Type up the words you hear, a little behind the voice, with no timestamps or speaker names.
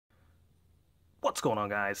What's going on,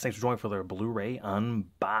 guys? Thanks for joining for the Blu-ray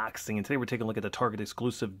unboxing. And today we're taking a look at the Target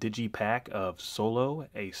exclusive Digipack of Solo,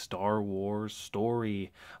 a Star Wars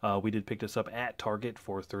story. We did pick this up at Target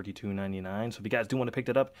for $32.99. So if you guys do want to pick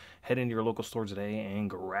that up, head into your local store today and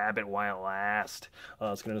grab it while it lasts.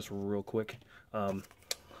 Let's get into this real quick. See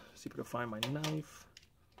if we can find my knife.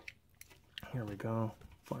 Here we go.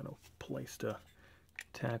 Find a place to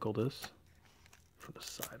tackle this from the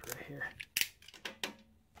side right here.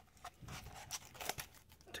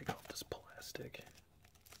 Take off this plastic.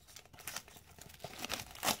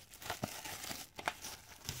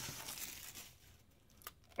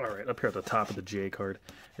 Alright, up here at the top of the J card,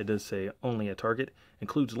 it does say only at Target.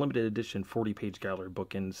 Includes limited edition 40-page gallery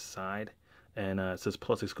book inside. And it says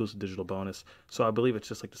plus exclusive digital bonus. So I believe it's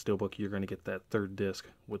just like the steelbook. You're going to get that third disc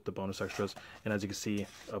with the bonus extras. And as you can see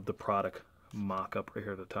of the product mock-up right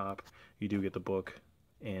here at the top, you do get the book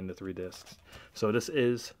and the 3 discs. So this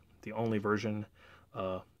is the only version.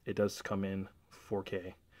 It does come in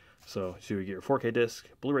 4K. So you get your 4K disc,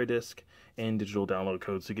 Blu-ray disc, and digital download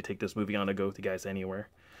code, so you can take this movie on the go with you guys anywhere.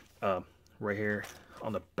 Right here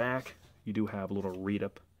on the back, you do have a little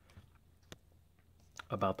read-up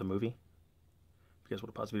about the movie. If you guys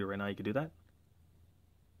want to pause the video right now, you can do that.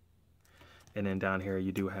 And then down here,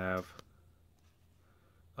 you do have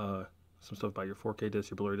some stuff about your 4K disc,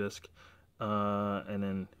 your Blu-ray disc, and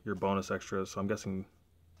then your bonus extras. So I'm guessing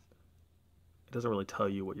it doesn't really tell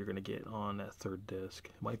you what you're going to get on that third disc.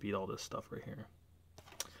 It might be all this stuff right here.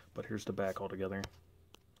 But here's the back altogether.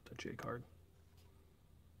 The J card.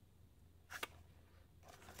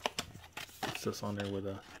 It's this on there with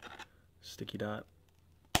a sticky dot.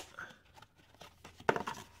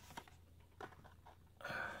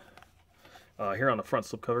 Here on the front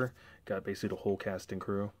slipcover, got basically the whole cast and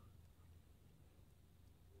crew.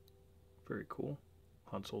 Very cool.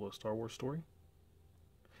 Han Solo Star Wars story.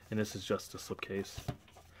 And this is just a slipcase.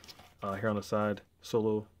 Here on the side,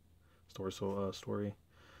 Solo story,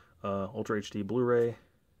 Ultra HD Blu-ray,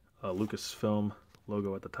 Lucasfilm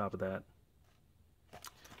logo at the top of that.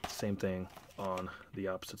 Same thing on the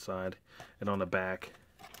opposite side. And on the back,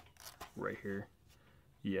 right here,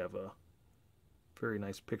 you have a very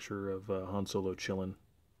nice picture of Han Solo chilling.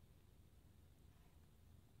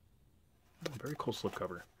 Very cool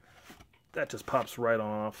slipcover. That just pops right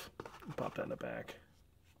off. Pop that in the back.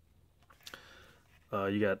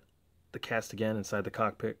 You got the cast again inside the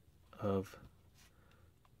cockpit of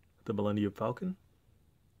the Millennium Falcon.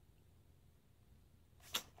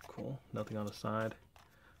 Cool. Nothing on the side.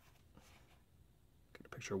 Got a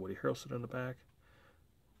picture of Woody Harrelson in the back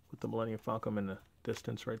with the Millennium Falcon in the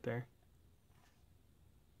distance right there.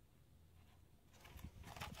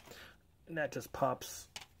 And that just pops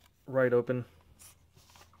right open.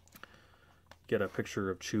 Get a picture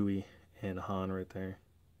of Chewie and Han right there.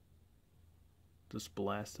 Just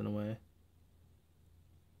blasting away.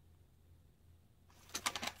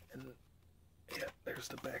 And yeah, there's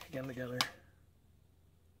the back again together.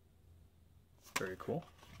 Very cool.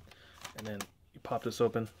 And then you pop this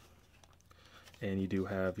open, and you do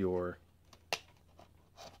have your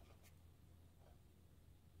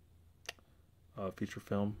feature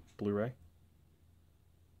film Blu-ray.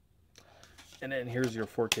 And then here's your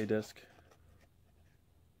 4K disc.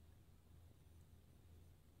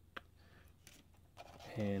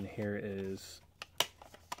 And here is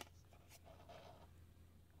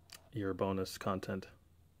your bonus content.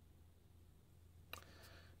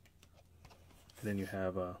 And then you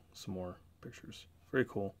have some more pictures. Very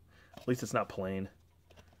cool. At least it's not plain.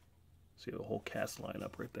 So you have the whole cast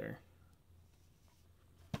lineup right there.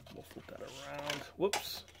 We'll flip that around.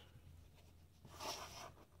 Whoops.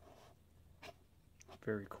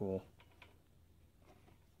 Very cool.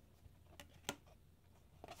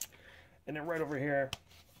 And then right over here,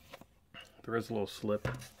 there is a little slip.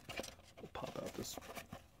 We'll pop out this.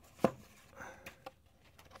 And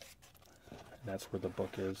that's where the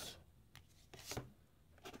book is.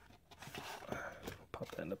 Pop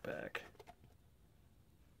that in the back.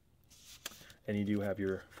 And you do have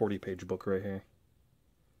your 40-page book right here.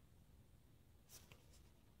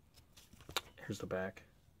 Here's the back.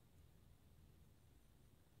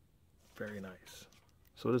 Very nice.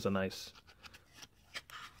 So it is a nice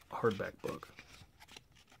hardback book.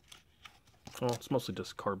 Well, it's mostly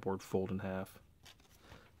just cardboard fold in half,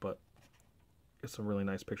 but get some really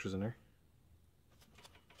nice pictures in there.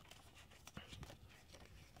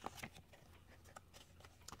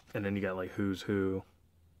 And then you got like who's who.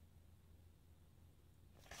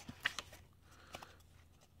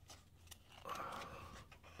 A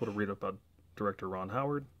little read up about director Ron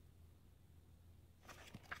Howard.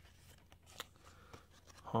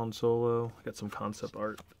 Han Solo. I got some concept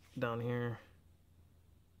art down here.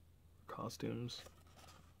 costumes.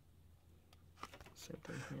 Same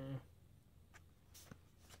thing here.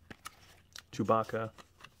 Chewbacca.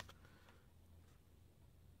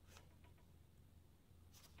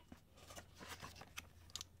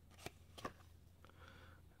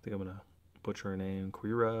 I think I'm gonna butcher her name,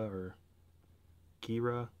 Kira or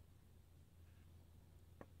Kira.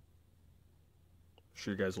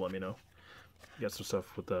 Sure, you guys will let me know. Got some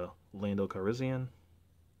stuff with the Lando Calrissian.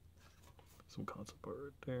 Some concept art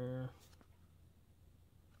right there.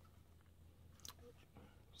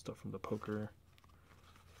 Stuff from the poker.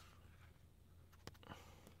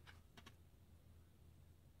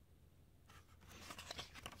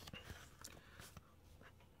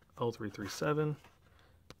 L337.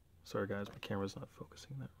 Sorry guys, my camera's not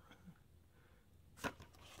focusing that right.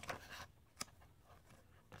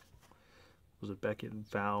 Was it Beckett,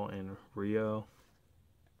 Val, and Rio?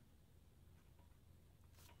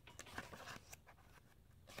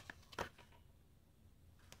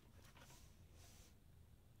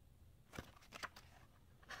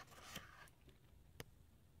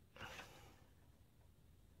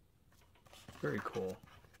 Very cool.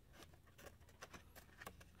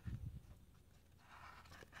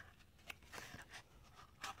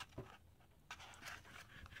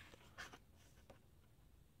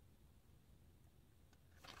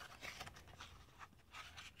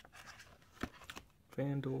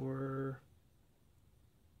 Vandor.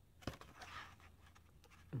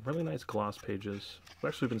 Really nice gloss pages. I've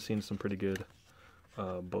actually been seeing some pretty good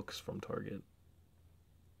books from Target.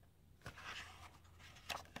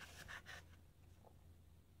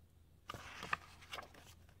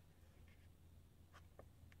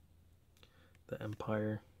 The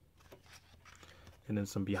Empire. And then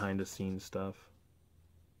some behind the scenes stuff.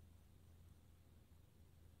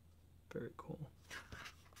 Very cool.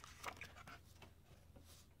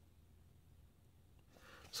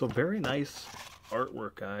 So very nice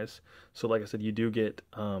artwork, guys. So like I said, you do get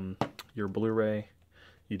your Blu-ray,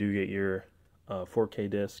 you do get your 4K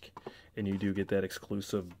disc, and you do get that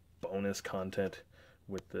exclusive bonus content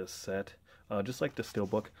with this set, just like the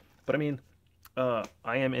Steelbook. But I mean, I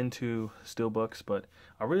am into Steelbooks, but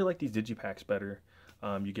I really like these Digipacks better.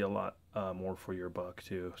 You get a lot more for your buck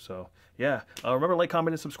too. So yeah, remember, like,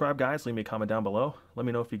 comment, and subscribe, guys. Leave me a comment down below. Let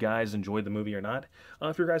me know if you guys enjoyed the movie or not.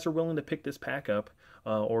 If you guys are willing to pick this pack up,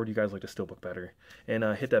 or do you guys like the Steelbook better? And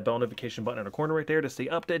hit that bell notification button in the corner right there to stay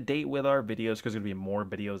up to date with our videos, because there's gonna be more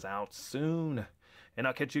videos out soon. And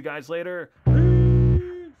I'll catch you guys later. Peace.